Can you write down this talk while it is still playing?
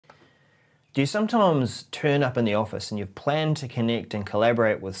Do you sometimes turn up in the office and you've planned to connect and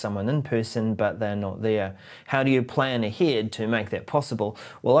collaborate with someone in person, but they're not there? How do you plan ahead to make that possible?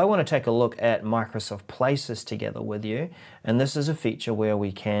 Well, I want to take a look at Microsoft Places together with you. And this is a feature where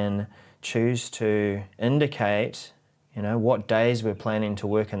we can choose to indicate, what days we're planning to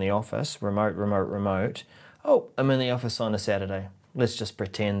work in the office, remote, remote, remote. Oh, I'm in the office on a Saturday. Let's just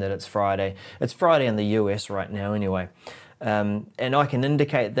pretend that it's Friday. It's Friday in the US right now anyway. And I can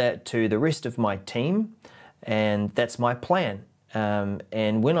indicate that to the rest of my team, and that's my plan.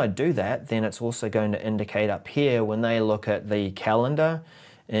 And when I do that, then it's also going to indicate up here when they look at the calendar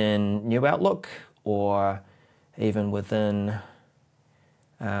in New Outlook, or even within,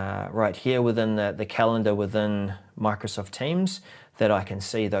 right here within the calendar within Microsoft Teams, that I can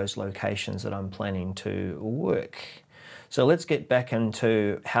see those locations that I'm planning to work. So let's get back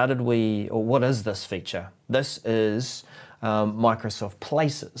into what is this feature? This is Microsoft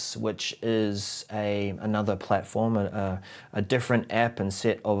Places, which is another platform, a different app and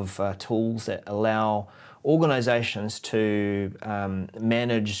set of tools that allow organizations to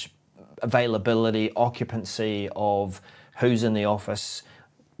manage availability, occupancy of who's in the office,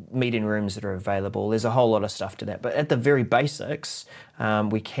 meeting rooms that are available. There's a whole lot of stuff to that. But at the very basics,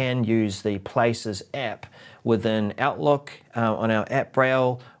 we can use the Places app within Outlook, on our app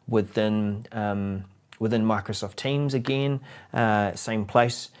rail, within Microsoft Teams again, same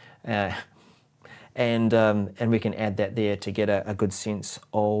place, and we can add that there to get a good sense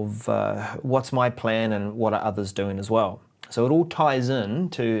of what's my plan and what are others doing as well. So it all ties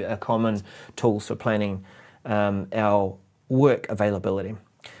in to a common tools for planning our work availability.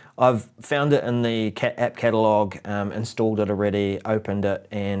 I've found it in the app catalog, installed it already, opened it,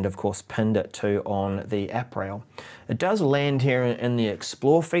 and of course pinned it to on the app rail. It does land here in the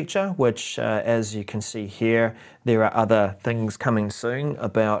Explore feature, which as you can see here, there are other things coming soon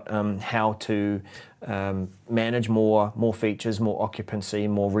about how to manage more features, more occupancy,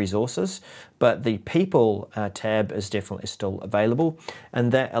 more resources. But the People tab is definitely still available,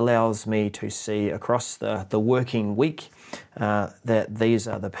 and that allows me to see across the working week that these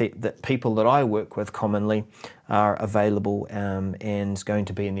are the people that I work with commonly are available and going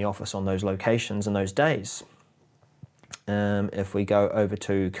to be in the office on those locations and those days. If we go over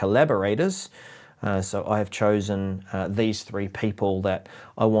to collaborators, so I have chosen these 3 people that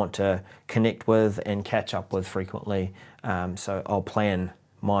I want to connect with and catch up with frequently. So I'll plan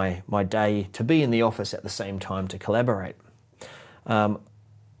my day to be in the office at the same time to collaborate.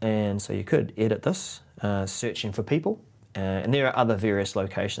 And so you could edit this, searching for people. And there are other various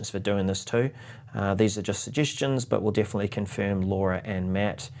locations for doing this too. These are just suggestions, but we'll definitely confirm Laura and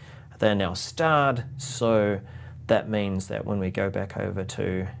Matt. They're now starred, so that means that when we go back over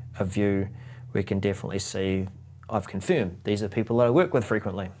to a view, we can definitely see I've confirmed these are people that I work with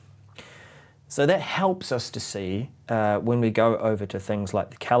frequently. So that helps us to see when we go over to things like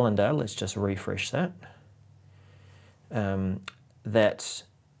the calendar. Let's just refresh that. That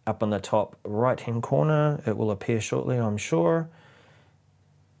up on the top right-hand corner, it will appear shortly, I'm sure.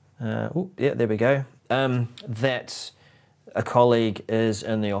 Yeah, there we go. That a colleague is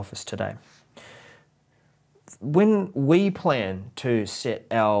in the office today. When we plan to set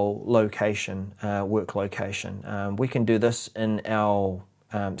our location, work location, we can do this in our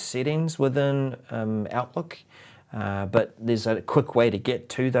settings within Outlook, but there's a quick way to get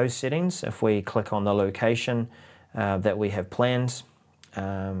to those settings. If we click on the location that we have planned,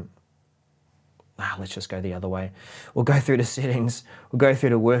 let's just go the other way. We'll go through the settings, we'll go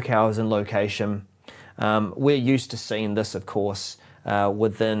through the work hours and location. We're used to seeing this, of course,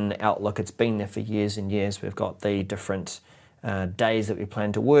 within Outlook. It's been there for years and years. We've got the different days that we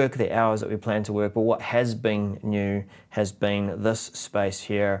plan to work, the hours that we plan to work, but what has been new has been this space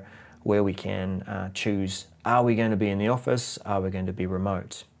here where we can choose, are we going to be in the office, are we going to be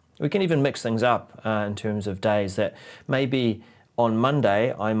remote? We can even mix things up in terms of days that maybe on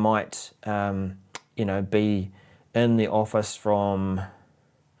Monday I might be in the office from,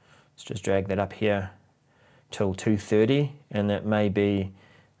 let's just drag that up here, till 2:30, and that may be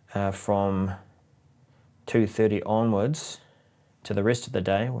from 2:30 onwards to the rest of the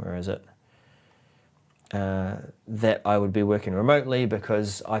day. Where is it? That I would be working remotely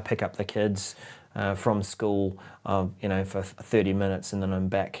because I pick up the kids from school, for 30 minutes, and then I'm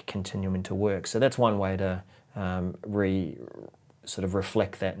back continuing to work. So that's one way to sort of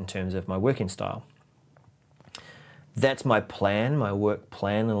reflect that in terms of my working style. That's my plan, my work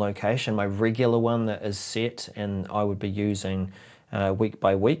plan and location, my regular one that is set and I would be using week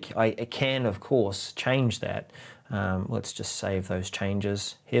by week. I can, of course, change that. Let's just save those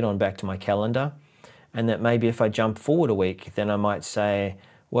changes, head on back to my calendar, and that maybe if I jump forward a week, then I might say,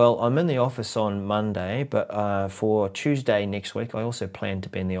 Well, I'm in the office on Monday, but for Tuesday next week, I also plan to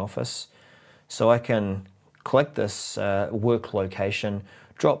be in the office. So I can click this work location,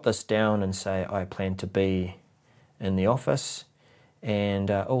 drop this down and say I plan to be in the office.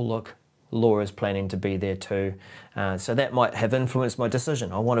 And oh look, Laura's planning to be there too. So that might have influenced my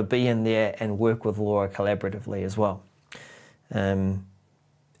decision. I want to be in there and work with Laura collaboratively as well. And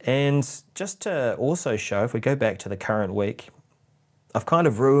just to also show, if we go back to the current week, I've kind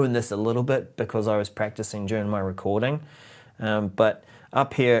of ruined this a little bit because I was practicing during my recording. But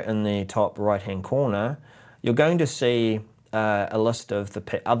up here in the top right-hand corner, you're going to see a list of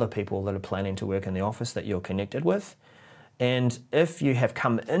the other people that are planning to work in the office that you're connected with. And if you have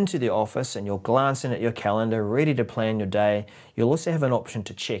come into the office and you're glancing at your calendar, ready to plan your day, you'll also have an option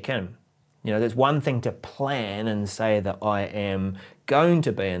to check in. You know, there's one thing to plan and say that I am going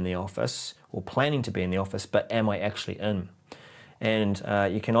to be in the office or planning to be in the office, but am I actually in? And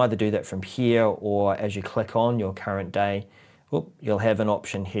you can either do that from here, or as you click on your current day, you'll have an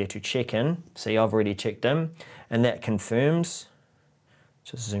option here to check in. See, I've already checked in, and that confirms,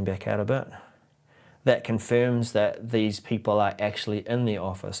 just zoom back out a bit, that confirms that these people are actually in the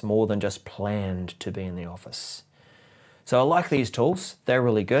office more than just planned to be in the office. So I like these tools, they're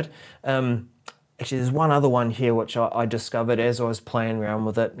really good. Actually, there's one other one here which I discovered as I was playing around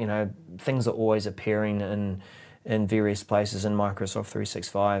with it. You know, things are always appearing in various places in Microsoft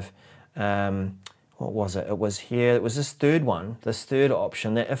 365. What was it? It was here. It was this third one, this third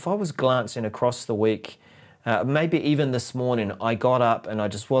option, that if I was glancing across the week, maybe even this morning, I got up and I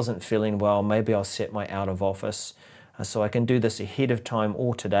just wasn't feeling well, maybe I'll set my out of office. So I can do this ahead of time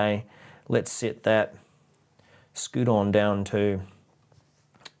or today. Let's set that, scoot on down to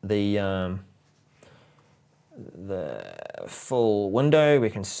the full window.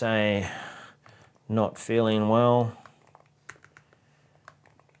 We can say, not feeling well,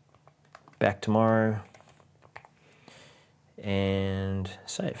 back tomorrow, and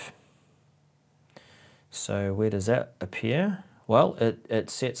save. So where does that appear? Well, it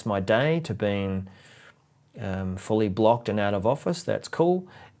sets my day to being fully blocked and out of office. That's cool.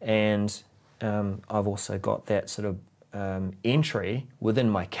 And I've also got that sort of entry within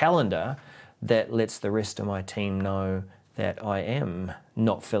my calendar that lets the rest of my team know that I am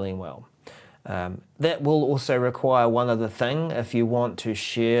not feeling well. That will also require one other thing. If you want to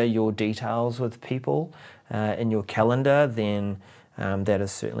share your details with people in your calendar, then that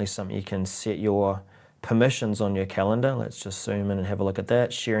is certainly something you can set your permissions on your calendar. Let's just zoom in and have a look at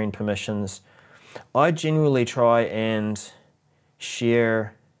that. Sharing permissions. I generally try and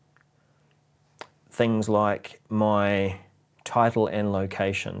share things like my title and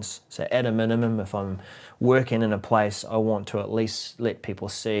locations. So at a minimum, if I'm working in a place, I want to at least let people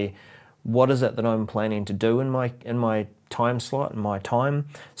see what is it that I'm planning to do in my time slot and my time,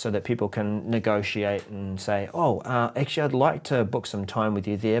 so that people can negotiate and say, oh, actually I'd like to book some time with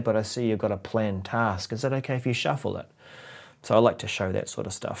you there, but I see you've got a planned task. Is it okay if you shuffle it? So I like to show that sort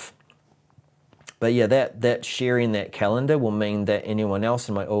of stuff. But yeah, that sharing that calendar will mean that anyone else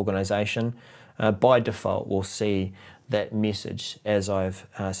in my organization by default will see that message as I've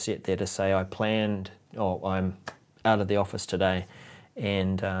set there to say I planned, or I'm out of the office today,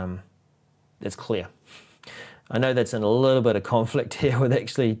 and it's clear. I know that's in a little bit of conflict here with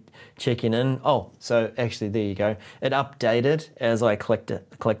actually checking in. Oh, so actually there you go. It updated as I clicked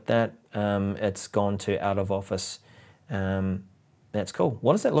that. It's gone to out of office. That's cool.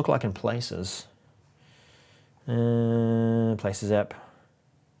 What does that look like in Places? Places app.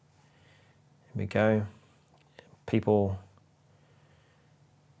 Here we go. People.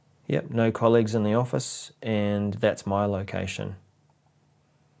 Yep, no colleagues in the office, and that's my location.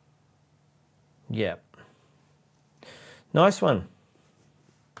 Yep. Nice one.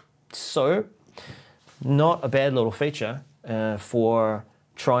 So, not a bad little feature for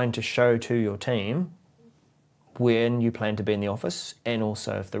trying to show to your team when you plan to be in the office, and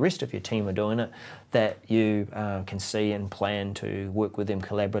also if the rest of your team are doing it, that you can see and plan to work with them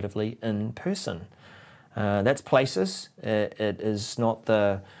collaboratively in person. That's Places. It is not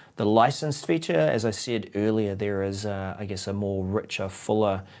the licensed feature. As I said earlier, there is, I guess, a more richer,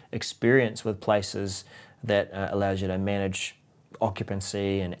 fuller experience with Places that allows you to manage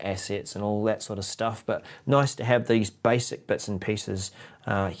occupancy and assets and all that sort of stuff. But nice to have these basic bits and pieces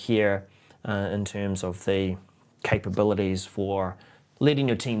here in terms of the capabilities for letting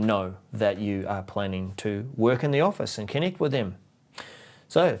your team know that you are planning to work in the office and connect with them.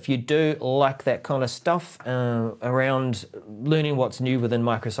 So if you do like that kind of stuff around learning what's new within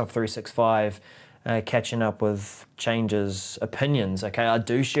Microsoft 365, catching up with changes, opinions, okay, I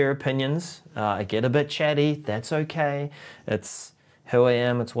do share opinions, I get a bit chatty, that's okay, it's who I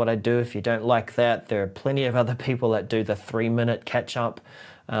am, it's what I do. If you don't like that, there are plenty of other people that do the 3-minute catch-up.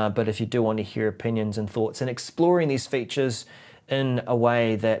 But if you do want to hear opinions and thoughts and exploring these features in a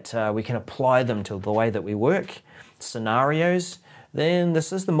way that we can apply them to the way that we work, scenarios, then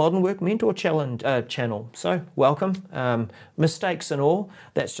this is the Modern Work Mentor channel. So welcome. Mistakes and all,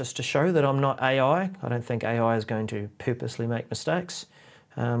 that's just to show that I'm not AI. I don't think AI is going to purposely make mistakes.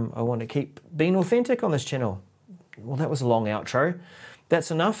 I want to keep being authentic on this channel. Well, that was a long outro.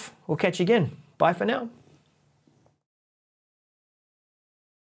 That's enough. We'll catch you again. Bye for now.